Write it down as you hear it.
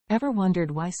Ever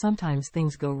wondered why sometimes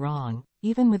things go wrong,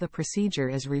 even with a procedure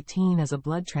as routine as a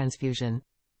blood transfusion?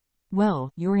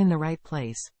 Well, you're in the right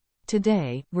place.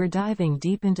 Today, we're diving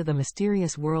deep into the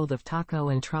mysterious world of TACO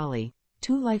and TRALI,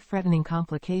 two life-threatening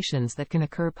complications that can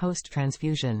occur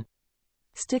post-transfusion.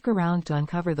 Stick around to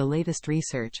uncover the latest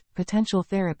research, potential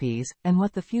therapies, and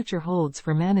what the future holds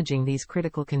for managing these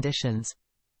critical conditions.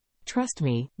 Trust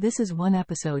me, this is one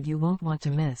episode you won't want to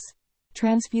miss.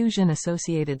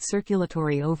 Transfusion-associated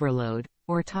circulatory overload,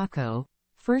 or TACO,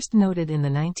 first noted in the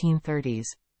 1930s.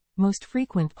 Most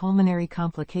frequent pulmonary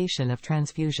complication of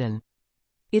transfusion.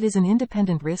 It is an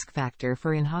independent risk factor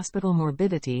for in-hospital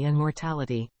morbidity and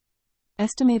mortality.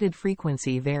 Estimated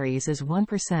frequency varies as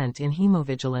 1% in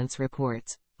hemovigilance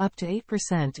reports, up to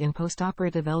 8% in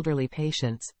postoperative elderly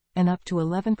patients, and up to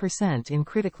 11% in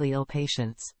critically ill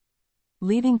patients.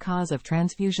 Leading cause of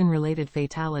transfusion-related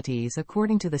fatalities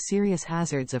according to the Serious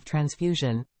Hazards of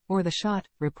Transfusion, or the SHOT,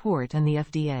 report and the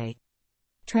FDA.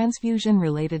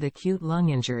 Transfusion-related acute lung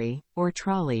injury, or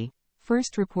TRALI,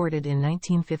 first reported in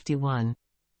 1951.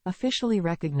 Officially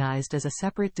recognized as a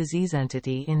separate disease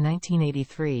entity in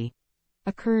 1983.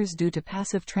 Occurs due to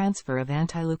passive transfer of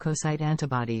antileukocyte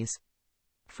antibodies.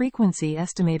 Frequency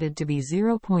estimated to be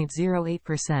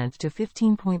 0.08% to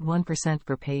 15.1%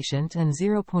 per patient and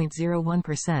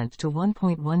 0.01% to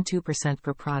 1.12%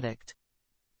 per product.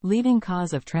 Leading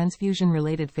cause of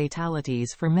transfusion-related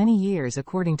fatalities for many years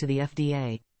according to the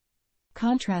FDA.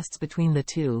 Contrasts between the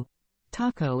two.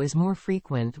 TACO is more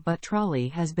frequent but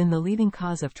TRALI has been the leading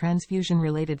cause of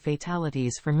transfusion-related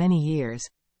fatalities for many years.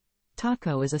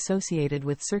 TACO is associated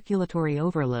with circulatory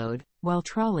overload, while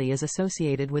TRALI is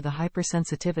associated with a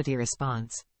hypersensitivity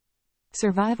response.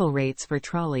 Survival rates for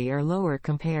TRALI are lower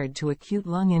compared to acute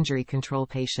lung injury control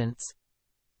patients.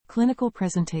 Clinical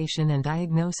presentation and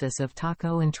diagnosis of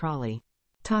TACO and TRALI.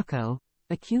 TACO,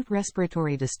 acute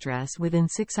respiratory distress within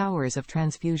 6 hours of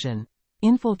transfusion.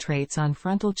 Infiltrates on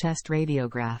frontal chest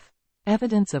radiograph.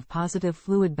 Evidence of positive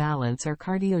fluid balance or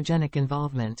cardiogenic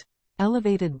involvement.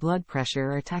 Elevated blood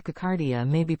pressure or tachycardia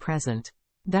may be present.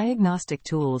 Diagnostic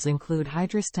tools include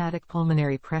hydrostatic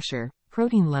pulmonary pressure,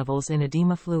 protein levels in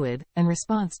edema fluid, and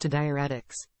response to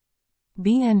diuretics.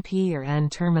 BNP or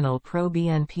N-terminal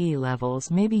pro-BNP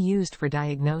levels may be used for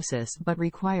diagnosis but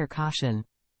require caution.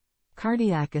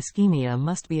 Cardiac ischemia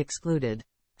must be excluded.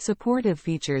 Supportive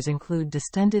features include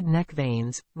distended neck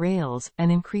veins, rales,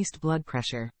 and increased blood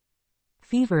pressure.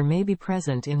 Fever may be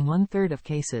present in 1/3 of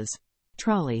cases.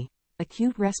 TRALI.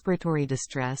 Acute respiratory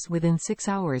distress within 6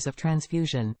 hours of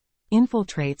transfusion.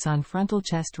 Infiltrates on frontal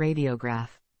chest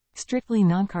radiograph. Strictly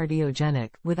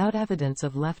non-cardiogenic, without evidence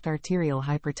of left arterial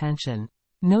hypertension.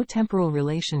 No temporal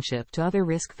relationship to other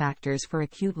risk factors for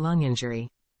acute lung injury.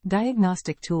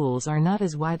 Diagnostic tools are not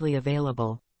as widely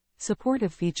available.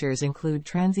 Supportive features include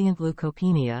transient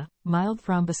leukopenia, mild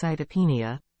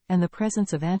thrombocytopenia, and the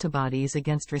presence of antibodies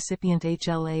against recipient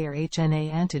HLA or HNA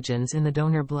antigens in the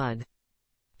donor blood.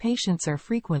 Patients are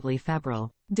frequently febrile.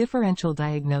 Differential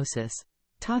diagnosis.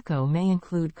 TACO may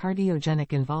include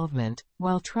cardiogenic involvement,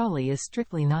 while TRALI is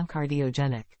strictly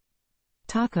non-cardiogenic.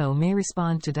 TACO may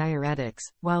respond to diuretics,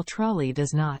 while TRALI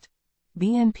does not.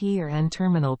 BNP or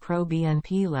N-terminal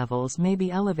pro-BNP levels may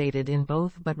be elevated in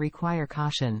both but require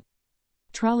caution.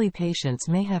 TRALI patients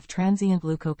may have transient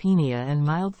leukopenia and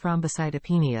mild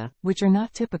thrombocytopenia, which are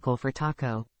not typical for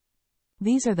TACO.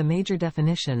 These are the major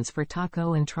definitions for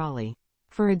TACO and TRALI.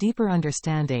 For a deeper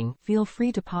understanding, feel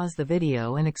free to pause the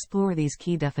video and explore these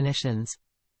key definitions.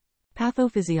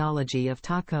 Pathophysiology of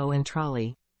TACO and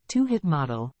TRALI. 2-hit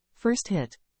model. First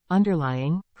hit.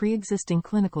 Underlying, pre-existing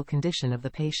clinical condition of the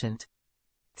patient.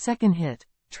 Second hit.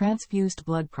 Transfused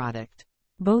blood product.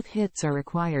 Both hits are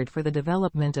required for the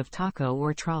development of TACO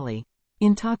or TRALI.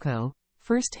 In TACO,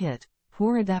 first hit.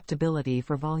 Poor adaptability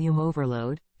for volume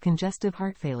overload, congestive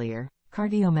heart failure,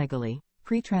 cardiomegaly,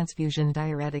 pre-transfusion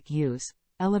diuretic use,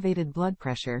 elevated blood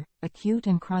pressure, acute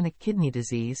and chronic kidney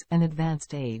disease, and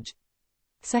advanced age.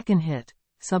 Second hit.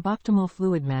 Suboptimal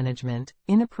fluid management,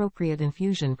 inappropriate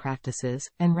infusion practices,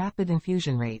 and rapid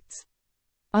infusion rates.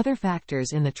 Other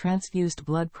factors in the transfused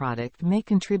blood product may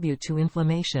contribute to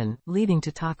inflammation, leading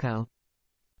to TACO.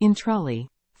 In TRALI,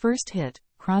 first hit.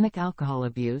 Chronic alcohol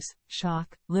abuse,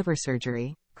 shock, liver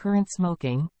surgery, current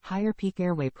smoking, higher peak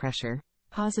airway pressure,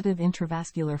 positive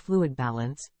intravascular fluid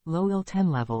balance, low IL-10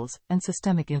 levels, and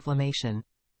systemic inflammation.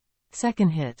 Second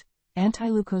hit.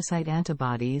 Antileukocyte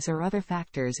antibodies or other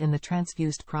factors in the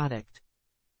transfused product.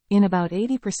 In about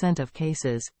 80% of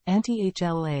cases,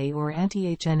 anti-HLA or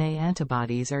anti-HNA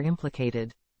antibodies are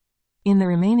implicated. In the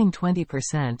remaining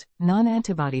 20%,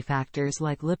 non-antibody factors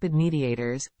like lipid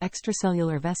mediators,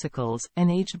 extracellular vesicles,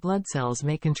 and aged blood cells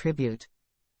may contribute.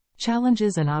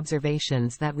 Challenges and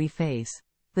observations that we face.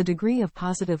 The degree of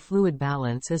positive fluid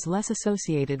balance is less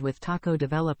associated with TACO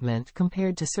development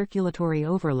compared to circulatory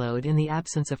overload in the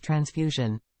absence of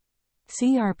transfusion.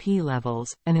 CRP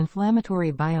levels, an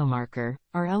inflammatory biomarker,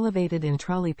 are elevated in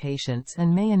TRALI patients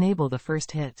and may enable the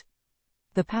first hit.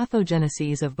 The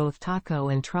pathogeneses of both TACO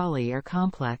and TRALI are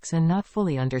complex and not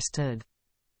fully understood.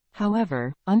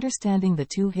 However, understanding the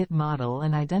two-hit model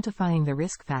and identifying the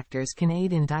risk factors can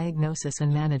aid in diagnosis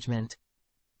and management.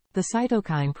 The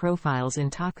cytokine profiles in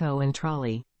TACO and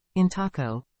TRALI. In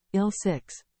TACO,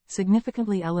 IL-6,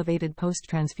 significantly elevated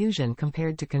post-transfusion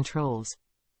compared to controls.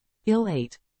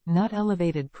 IL-8, not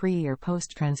elevated pre- or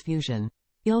post-transfusion.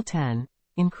 IL-10,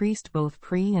 increased both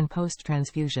pre- and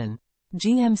post-transfusion.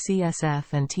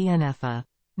 GM-CSF and TNF-A,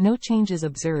 no changes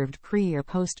observed pre- or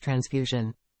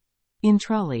post-transfusion. In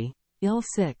TRALI,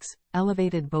 IL-6,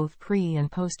 elevated both pre-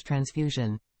 and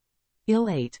post-transfusion.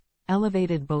 IL-8,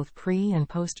 elevated both pre- and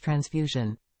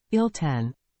post-transfusion.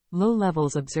 IL-10, low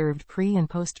levels observed pre- and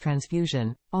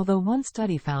post-transfusion, although one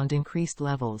study found increased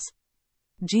levels.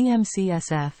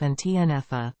 GM-CSF and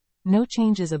TNF-A, no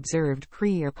changes observed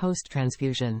pre- or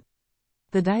post-transfusion.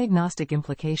 The diagnostic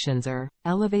implications are,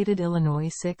 elevated Illinois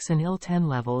 6 and IL-10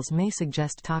 levels may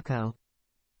suggest TACO.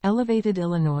 Elevated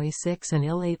Illinois 6 and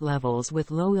IL-8 levels with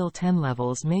low IL-10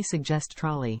 levels may suggest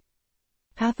TRALI.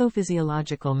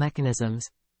 Pathophysiological mechanisms.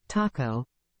 TACO,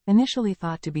 initially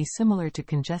thought to be similar to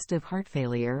congestive heart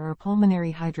failure or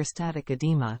pulmonary hydrostatic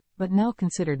edema, but now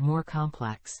considered more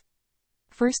complex.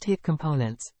 First hit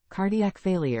components, cardiac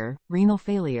failure, renal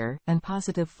failure, and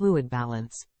positive fluid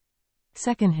balance.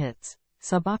 Second hits,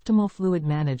 suboptimal fluid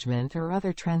management or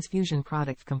other transfusion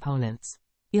product components.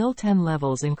 IL-10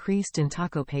 levels increased in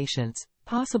TACO patients,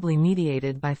 possibly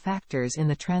mediated by factors in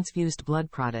the transfused blood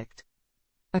product.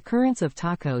 Occurrence of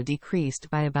TACO decreased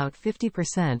by about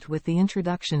 50% with the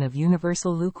introduction of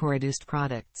universal leukoreduced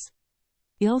products.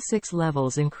 IL-6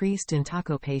 levels increased in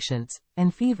TACO patients,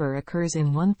 and fever occurs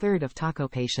in 1/3 of TACO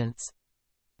patients.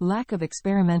 Lack of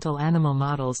experimental animal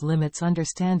models limits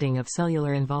understanding of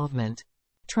cellular involvement.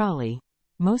 TRALI.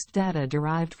 Most data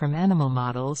derived from animal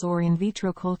models or in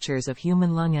vitro cultures of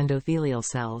human lung endothelial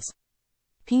cells.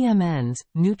 PMNs,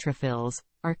 neutrophils,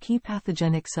 are key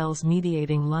pathogenic cells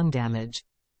mediating lung damage.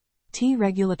 T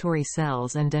regulatory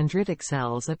cells and dendritic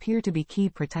cells appear to be key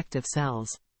protective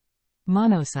cells.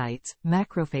 Monocytes,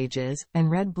 macrophages, and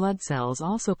red blood cells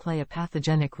also play a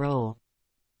pathogenic role.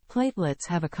 Platelets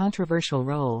have a controversial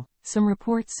role. Some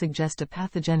reports suggest a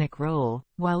pathogenic role,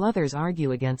 while others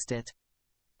argue against it.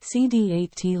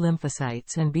 CD8 T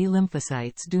lymphocytes and B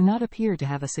lymphocytes do not appear to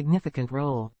have a significant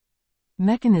role.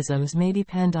 Mechanisms may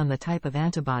depend on the type of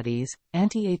antibodies,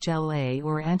 anti-HLA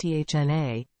or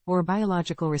anti-HNA, or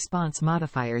biological response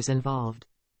modifiers involved.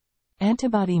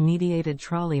 Antibody-mediated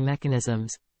TRALI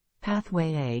mechanisms.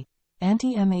 Pathway A.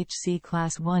 Anti-MHC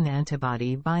class I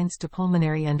antibody binds to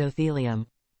pulmonary endothelium.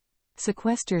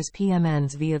 Sequesters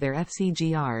PMNs via their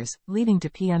FCGRs, leading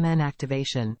to PMN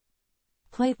activation.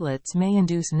 Platelets may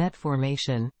induce net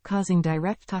formation, causing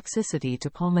direct toxicity to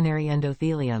pulmonary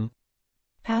endothelium.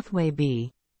 Pathway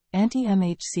B.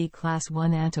 Anti-MHC class I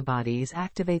antibodies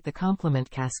activate the complement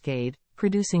cascade,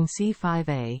 producing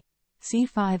C5a.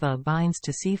 C5a binds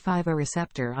to C5a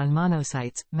receptor on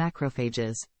monocytes,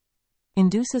 macrophages.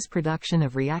 Induces production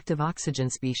of reactive oxygen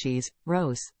species,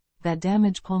 ROS, that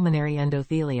damage pulmonary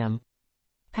endothelium.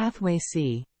 Pathway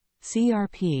C.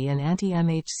 CRP and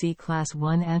anti-MHC class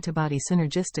I antibody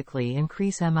synergistically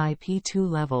increase MIP2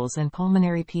 levels and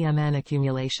pulmonary PMN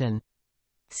accumulation.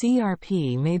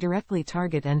 CRP may directly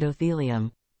target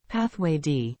endothelium. Pathway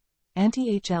D.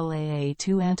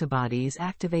 Anti-HLA-A2 antibodies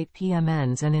activate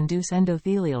PMNs and induce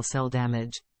endothelial cell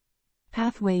damage.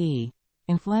 Pathway E.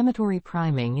 Inflammatory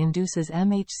priming induces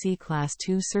MHC class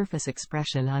II surface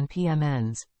expression on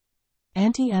PMNs.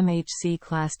 Anti-MHC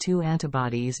class II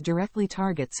antibodies directly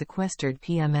target sequestered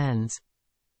PMNs.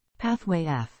 Pathway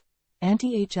F.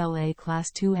 Anti-HLA class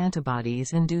II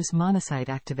antibodies induce monocyte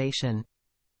activation.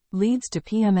 Leads to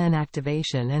PMN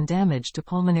activation and damage to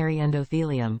pulmonary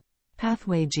endothelium.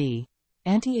 Pathway G.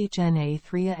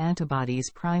 Anti-HNA3 antibodies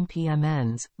prime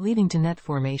PMNs, leading to net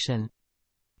formation.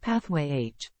 Pathway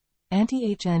H.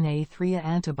 Anti-HNA3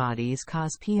 antibodies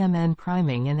cause PMN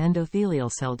priming and endothelial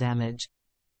cell damage.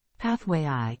 Pathway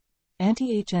I.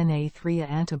 Anti-HNA3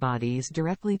 antibodies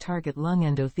directly target lung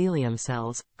endothelium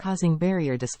cells, causing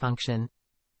barrier dysfunction.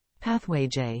 Pathway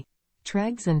J.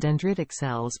 Tregs and dendritic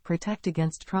cells protect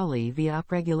against TRALI via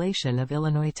upregulation of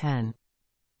Illinois 10.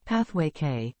 Pathway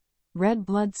K. Red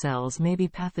blood cells may be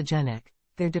pathogenic.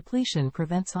 Their depletion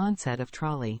prevents onset of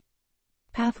TRALI.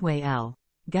 Pathway L.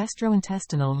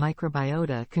 Gastrointestinal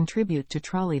microbiota contribute to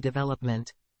TRALI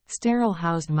development.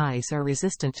 Sterile-housed mice are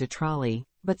resistant to TRALI,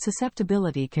 but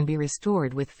susceptibility can be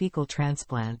restored with fecal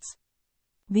transplants.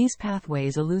 These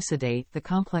pathways elucidate the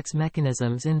complex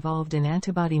mechanisms involved in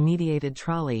antibody-mediated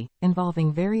TRALI,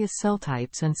 involving various cell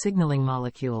types and signaling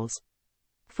molecules.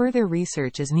 Further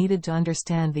research is needed to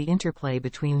understand the interplay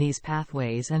between these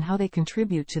pathways and how they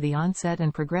contribute to the onset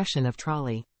and progression of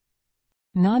TRALI.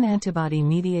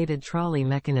 Non-antibody-mediated TRALI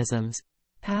mechanisms.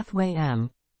 Pathway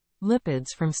M. Lipids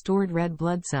from stored red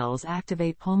blood cells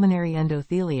activate pulmonary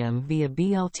endothelium via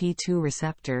BLT2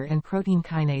 receptor, and protein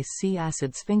kinase C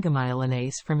acid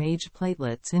sphingomyelinase from aged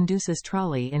platelets induces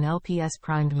TRALI in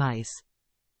LPS-primed mice.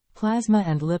 Plasma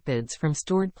and lipids from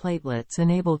stored platelets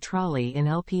enable TRALI in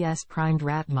LPS-primed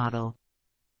rat model.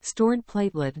 Stored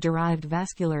platelet-derived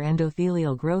vascular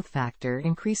endothelial growth factor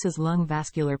increases lung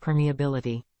vascular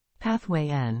permeability. Pathway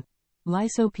N.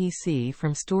 Lyso-PC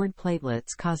from stored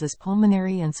platelets causes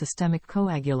pulmonary and systemic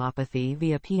coagulopathy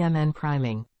via PMN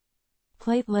priming.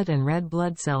 Platelet and red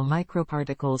blood cell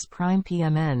microparticles prime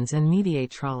PMNs and mediate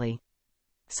TRALI.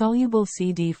 Soluble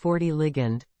CD40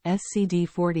 ligand,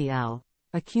 SCD40L,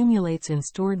 accumulates in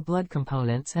stored blood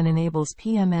components and enables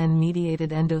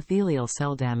PMN-mediated endothelial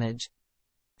cell damage.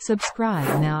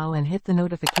 Subscribe now and hit the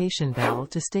notification bell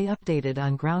to stay updated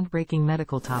on groundbreaking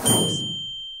medical topics.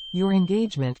 Your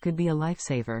engagement could be a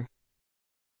lifesaver.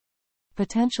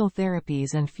 Potential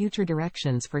therapies and future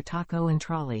directions for TACO and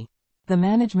TRALI. The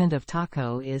management of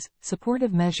TACO is,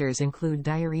 supportive measures include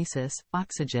diuresis,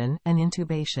 oxygen, and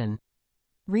intubation.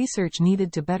 Research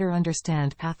needed to better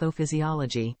understand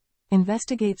pathophysiology.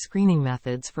 Investigate screening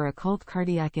methods for occult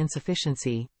cardiac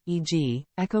insufficiency, e.g.,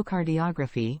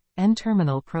 echocardiography,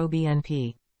 N-terminal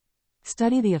proBNP.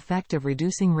 Study the effect of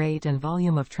reducing rate and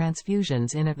volume of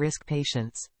transfusions in at-risk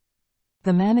patients.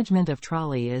 The management of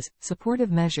TRALI is, supportive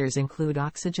measures include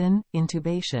oxygen,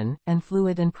 intubation, and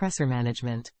fluid and pressor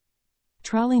management.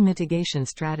 TRALI mitigation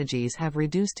strategies have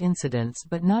reduced incidence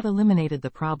but not eliminated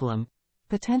the problem.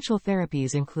 Potential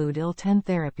therapies include IL-10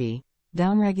 therapy,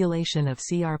 downregulation of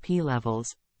CRP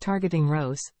levels, targeting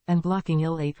ROS, and blocking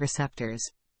IL-8 receptors.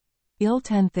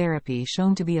 IL-10 therapy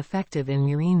shown to be effective in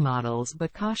murine models,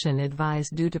 but caution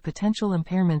advised due to potential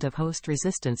impairment of host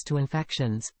resistance to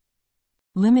infections.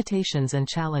 Limitations and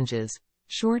challenges.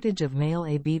 Shortage of male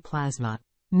AB plasma.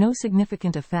 No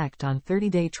significant effect on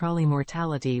 30-day TRALI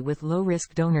mortality with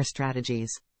low-risk donor strategies.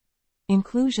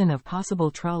 Inclusion of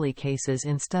possible TRALI cases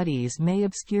in studies may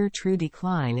obscure true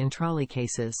decline in TRALI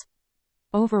cases.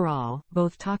 Overall,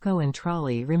 both TACO and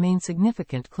TRALI remain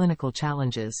significant clinical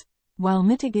challenges. While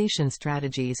mitigation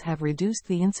strategies have reduced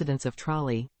the incidence of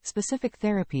TRALI, specific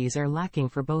therapies are lacking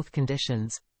for both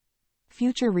conditions.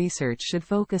 Future research should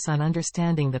focus on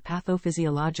understanding the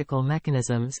pathophysiological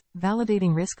mechanisms,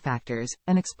 validating risk factors,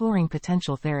 and exploring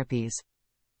potential therapies.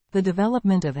 The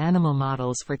development of animal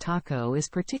models for TACO is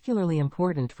particularly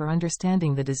important for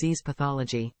understanding the disease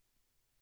pathology.